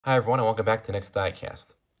Hi everyone, and welcome back to Nick's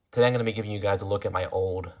Diecast. Today I'm going to be giving you guys a look at my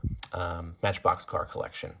old Matchbox car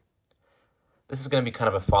collection. This is going to be kind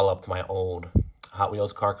of a follow-up to my old Hot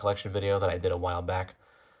Wheels car collection video that I did a while back.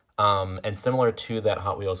 And similar to that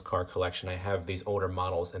Hot Wheels car collection, I have these older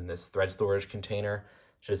models in this thread storage container,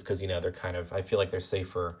 just because, they're kind of, I feel like they're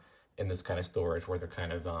safer in this kind of storage where they're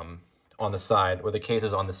kind of on the side, where the case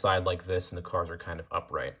is on the side like this and the cars are kind of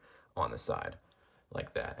upright on the side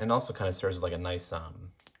like that. And also kind of serves as like a nice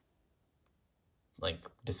like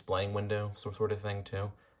displaying window sort of thing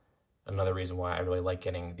too. Another reason why I really like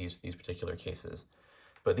getting these particular cases.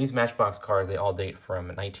 But these Matchbox cars, they all date from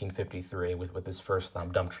 1953 with this first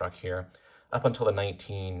dump truck here, up until the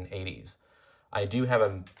 1980s. I do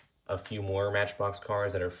have a few more Matchbox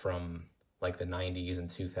cars that are from like the 90s and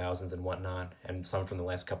 2000s and whatnot, and some from the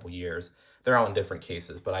last couple years. They're all in different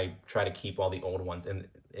cases, but I try to keep all the old ones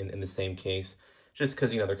in the same case, just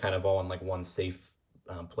because, they're kind of all in like one safe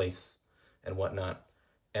place and whatnot,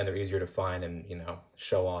 and they're easier to find and,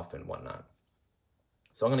 show off and whatnot.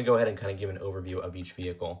 So I'm going to go ahead and kind of give an overview of each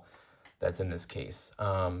vehicle that's in this case.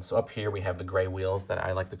 So up here we have the gray wheels that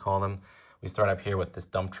I like to call them. We start up here with this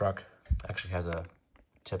dump truck. Actually has a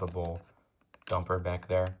tippable dumper back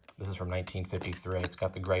there. This is from 1953. It's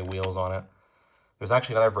got the gray wheels on it. There's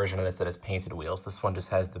actually another version of this that has painted wheels. This one just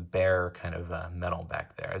has the bare kind of metal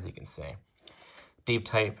back there, as you can see.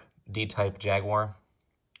 D-type Jaguar.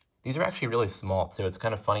 These are actually really small, too. It's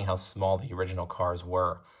kind of funny how small the original cars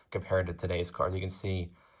were compared to today's cars. You can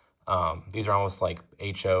see these are almost like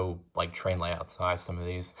HO, like train layout size, some of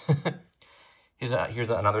these.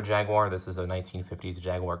 Here's another Jaguar. This is a 1950s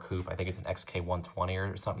Jaguar Coupe. I think it's an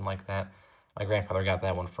XK120 or something like that. My grandfather got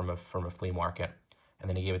that one from a flea market, and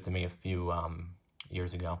then he gave it to me a few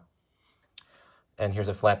years ago. And here's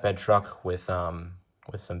a flatbed truck with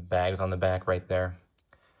some bags on the back right there.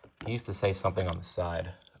 He used to say something on the side.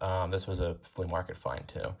 This was a flea market find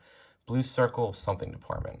too. Blue Circle something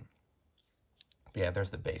department. But yeah,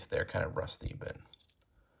 there's the base there, kind of rusty, but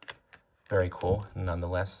very cool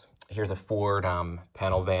nonetheless. Here's a Ford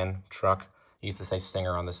panel van truck. He used to say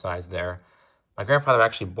Singer on the sides there. My grandfather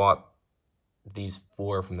actually bought these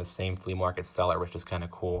four from the same flea market seller, which is kind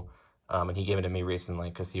of cool. And he gave it to me recently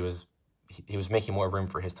because he was making more room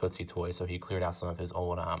for his Tootsie toys, so he cleared out some of his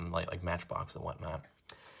old like Matchbox and whatnot.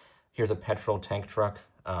 Here's a petrol tank truck.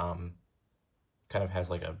 Kind of has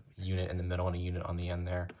like a unit in the middle and a unit on the end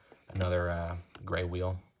there. Another gray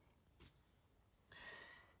wheel.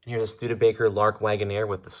 And here's a Studebaker Lark Wagoneer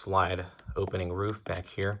with the slide opening roof back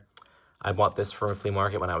here. I bought this from a flea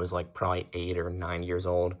market when I was like probably 8 or 9 years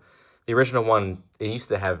old. The original one, it used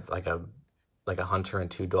to have like a hunter and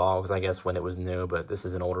 2 dogs, I guess, when it was new, but this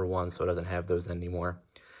is an older one, so it doesn't have those anymore.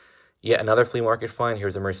 Yet another flea market find.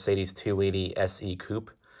 Here's a Mercedes 280 SE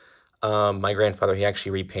Coupe. My grandfather, he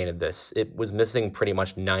actually repainted this. It was missing pretty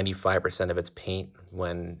much 95% of its paint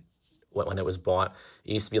when it was bought.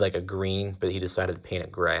 It used to be like a green, but he decided to paint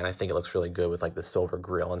it gray, and I think it looks really good with like the silver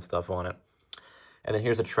grill and stuff on it. And then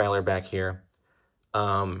here's a trailer back here.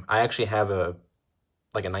 I actually have a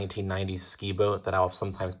 1990s ski boat that I'll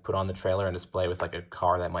sometimes put on the trailer and display with like a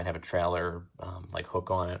car that might have a trailer like hook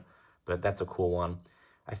on it, but that's a cool one.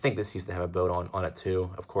 I think this used to have a boat on it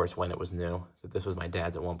too, of course, when it was new. This was my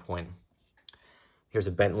dad's at one point. Here's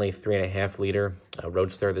a Bentley 3.5 liter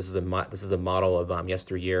Roadster. This is a model of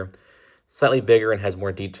yesteryear. Slightly bigger and has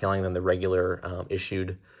more detailing than the regular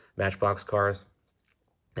issued Matchbox cars.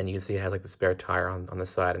 And you can see it has like the spare tire on the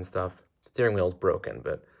side and stuff. Steering wheel is broken,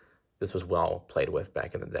 but this was well played with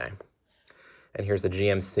back in the day. And here's the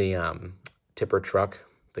GMC tipper truck.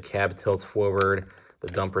 The cab tilts forward, the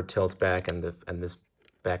dumper tilts back, and this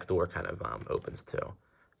back door kind of opens too.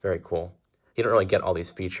 Very cool. You don't really get all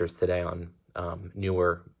these features today on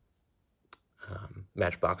newer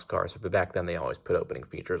Matchbox cars, but back then they always put opening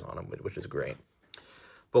features on them, which is great.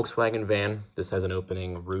 Volkswagen van. This has an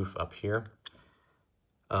opening roof up here.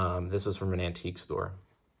 This was from an antique store.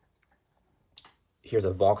 Here's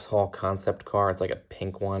a Vauxhall concept car. It's like a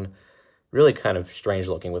pink one. Really kind of strange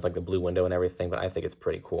looking with like the blue window and everything, but I think it's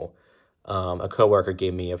pretty cool. A coworker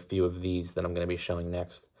gave me a few of these that I'm going to be showing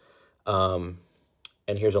next. And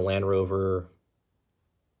here's a Land Rover,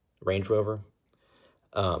 Range Rover.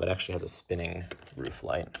 It actually has a spinning roof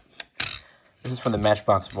light. This is from the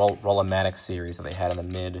Matchbox Roll-O-Matic series that they had in the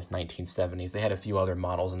mid-1970s. They had a few other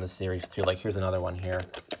models in this series too. Like here's another one here,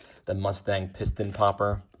 the Mustang piston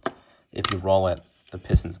popper. If you roll it, the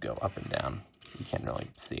pistons go up and down. You can't really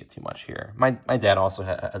see it too much here. My dad also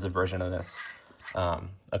has a version of this.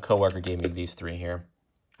 A coworker gave me these three here.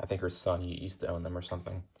 I think her son used to own them or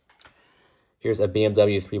something. Here's a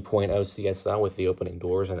BMW 3.0 CSL with the opening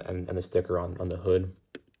doors and the sticker on the hood.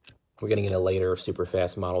 We're getting into later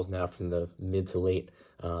Superfast models now from the mid to late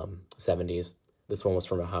 70s. This one was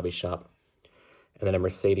from a hobby shop. And then a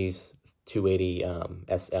Mercedes 280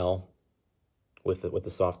 SL with the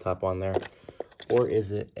soft top on there. Or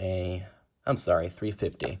is it a, I'm sorry,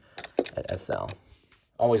 350 at SL.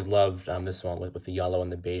 Always loved this one with the yellow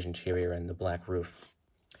and the beige interior and the black roof.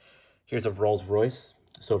 Here's a Rolls Royce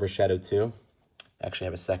Silver Shadow 2. I actually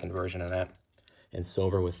have a second version of that in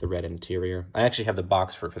silver with the red interior. I actually have the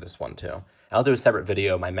box for this one too. I'll do a separate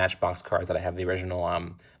video of my Matchbox cars that I have the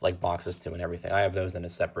original like boxes to and everything. I have those in a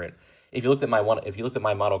separate. If you looked at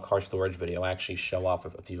my model car storage video, I actually show off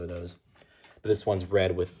a few of those. But this one's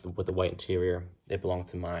red with the white interior. It belonged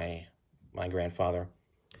to my grandfather.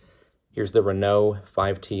 Here's the Renault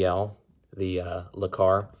 5TL, the Le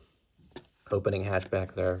Car opening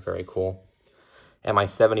hatchback there, very cool. And my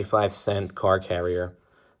 75-cent car carrier.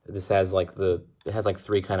 This has like it has like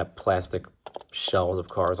 3 kind of plastic shells of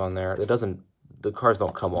cars on there. The cars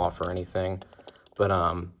don't come off or anything, but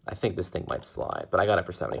I think this thing might slide. But I got it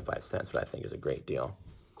for 75 cents, which I think is a great deal.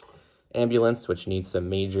 Ambulance, which needs some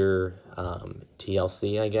major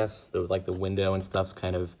TLC, I guess. Like the window and stuff's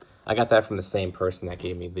kind of. I got that from the same person that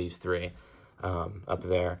gave me these 3 up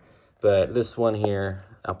there. But this one here,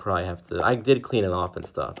 I'll probably have to. I did clean it off and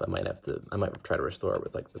stuff. I might try to restore it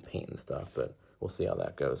with like the paint and stuff, but we'll see how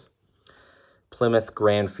that goes. Plymouth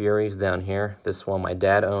Grand Furies down here. This one my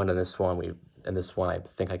dad owned, and this one I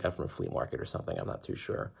think I got from a flea market or something. I'm not too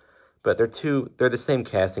sure, but they're the same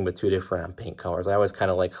casting but 2 different paint colors. I always kind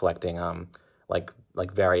of like collecting like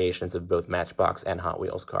variations of both Matchbox and Hot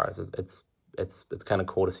Wheels cars. It's kind of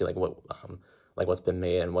cool to see like what's been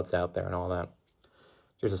made and what's out there and all that.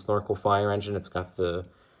 Here's a Snorkel fire engine. It's got the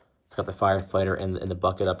firefighter in the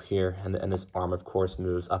bucket up here, and this arm of course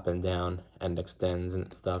moves up and down and extends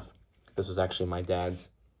and stuff. This was actually my dad's.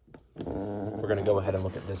 We're gonna go ahead and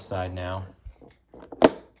look at this side now.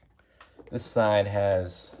 This side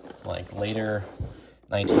has like later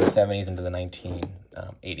 1970s into the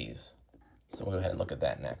 1980s. So we'll go ahead and look at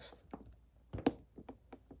that next.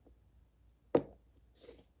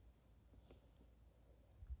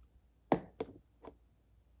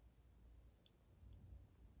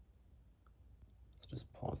 Let's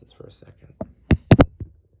just pause this for a second.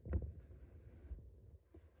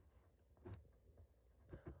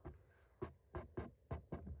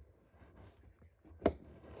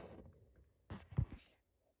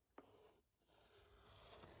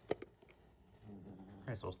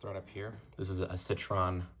 Alright, so we'll start up here. This is a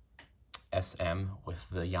Citroen SM with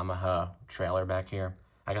the Yamaha trailer back here.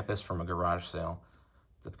 I got this from a garage sale.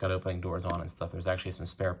 It's got opening doors on and stuff. There's actually some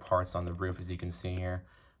spare parts on the roof, as you can see here,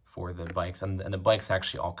 for the bikes. And the bikes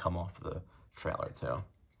actually all come off the trailer, too.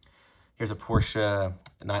 Here's a Porsche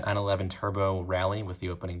 911 Turbo Rally with the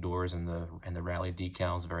opening doors and the Rally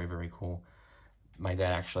decals. Very, very cool. My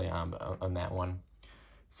dad actually owned that one.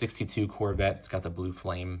 62 Corvette. It's got the blue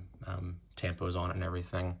flame tampos on it and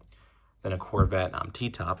everything. Then a Corvette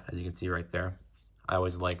T-top, as you can see right there. I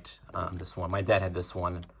always liked this one. My dad had this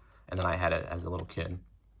one, and then I had it as a little kid.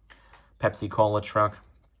 Pepsi Cola truck.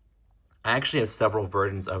 I actually have several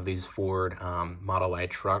versions of these Ford Model Y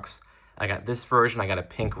trucks. I got this version. I got a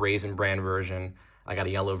pink Raisin Brand version. I got a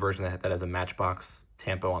yellow version that has a Matchbox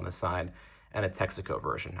Tampo on the side, and a Texaco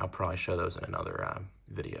version. I'll probably show those in another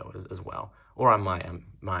video as well, or on my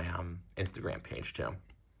Instagram page too.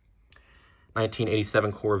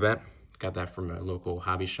 1987 Corvette, got that from a local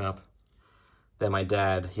hobby shop. Then my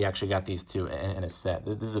dad, he actually got these 2 in a set.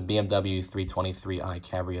 This is a BMW 323i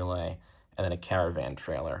Cabriolet, and then a Caravan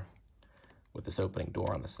trailer with this opening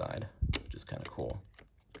door on the side, which is kind of cool.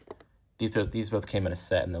 These both came in a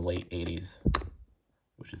set in the late 80s,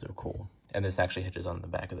 which is so cool. And this actually hitches on the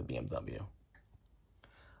back of the BMW.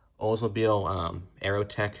 Oldsmobile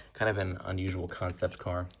Aerotech, kind of an unusual concept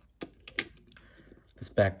car. This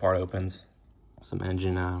back part opens, some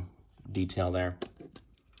engine detail there.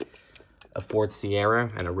 A Ford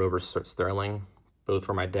Sierra and a Rover Sterling, both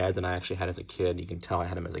were my dad's, and I actually had as a kid. You can tell I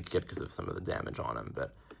had them as a kid because of some of the damage on them,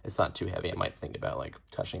 but it's not too heavy. I might think about like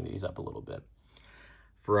touching these up a little bit.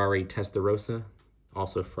 Ferrari Testarossa,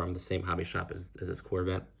 also from the same hobby shop as this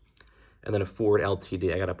Corvette. And then a Ford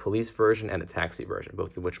LTD. I got a police version and a taxi version,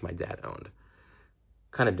 both of which my dad owned.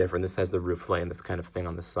 Kind of different. This has the roof light and this kind of thing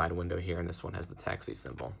on the side window here, and this one has the taxi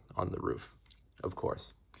symbol on the roof, of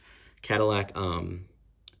course. Cadillac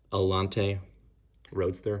Alante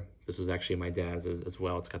Roadster. This was actually my dad's as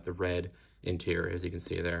well. It's got the red interior, as you can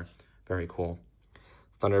see there. Very cool.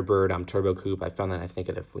 Thunderbird Turbo Coupe. I found that, I think,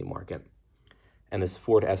 at a flea market. And this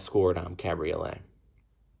Ford Escort Cabriolet.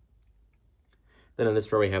 Then in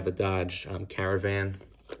this row we have the Dodge Caravan,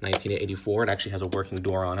 1984. It actually has a working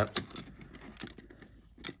door on it.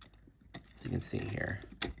 As you can see here.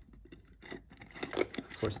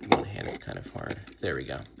 Of course, the one hand is kind of hard. There we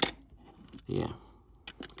go. Yeah,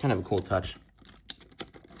 kind of a cool touch.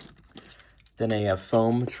 Then a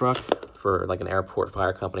foam truck for like an airport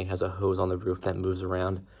fire company has a hose on the roof that moves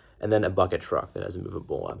around. And then a bucket truck that has a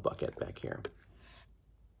movable bucket back here.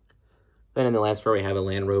 Then in the last row, we have a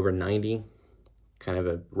Land Rover 90, kind of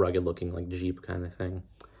a rugged looking like Jeep kind of thing.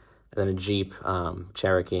 And then a Jeep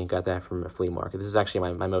Cherokee, got that from a flea market. This is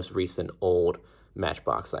actually my most recent old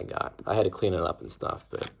Matchbox I got. I had to clean it up and stuff,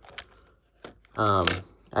 but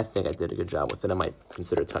I think I did a good job with it. I might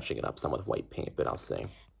consider touching it up some with white paint, but I'll see.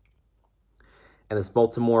 And this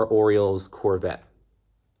Baltimore Orioles Corvette,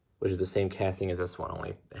 which is the same casting as this one, only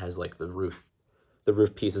it has like the roof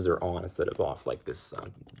pieces are on instead of off like this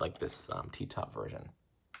T-top version.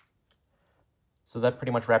 So that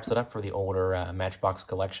pretty much wraps it up for the older Matchbox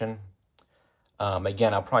collection.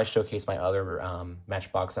 Again, I'll probably showcase my other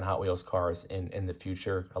Matchbox and Hot Wheels cars in the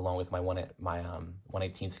future, along with my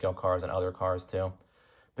 1/18 scale cars and other cars too.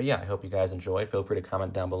 But yeah, I hope you guys enjoyed. Feel free to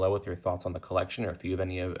comment down below with your thoughts on the collection, or if you have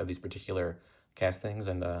any of these particular castings,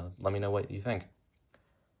 and let me know what you think.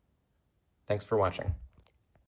 Thanks for watching.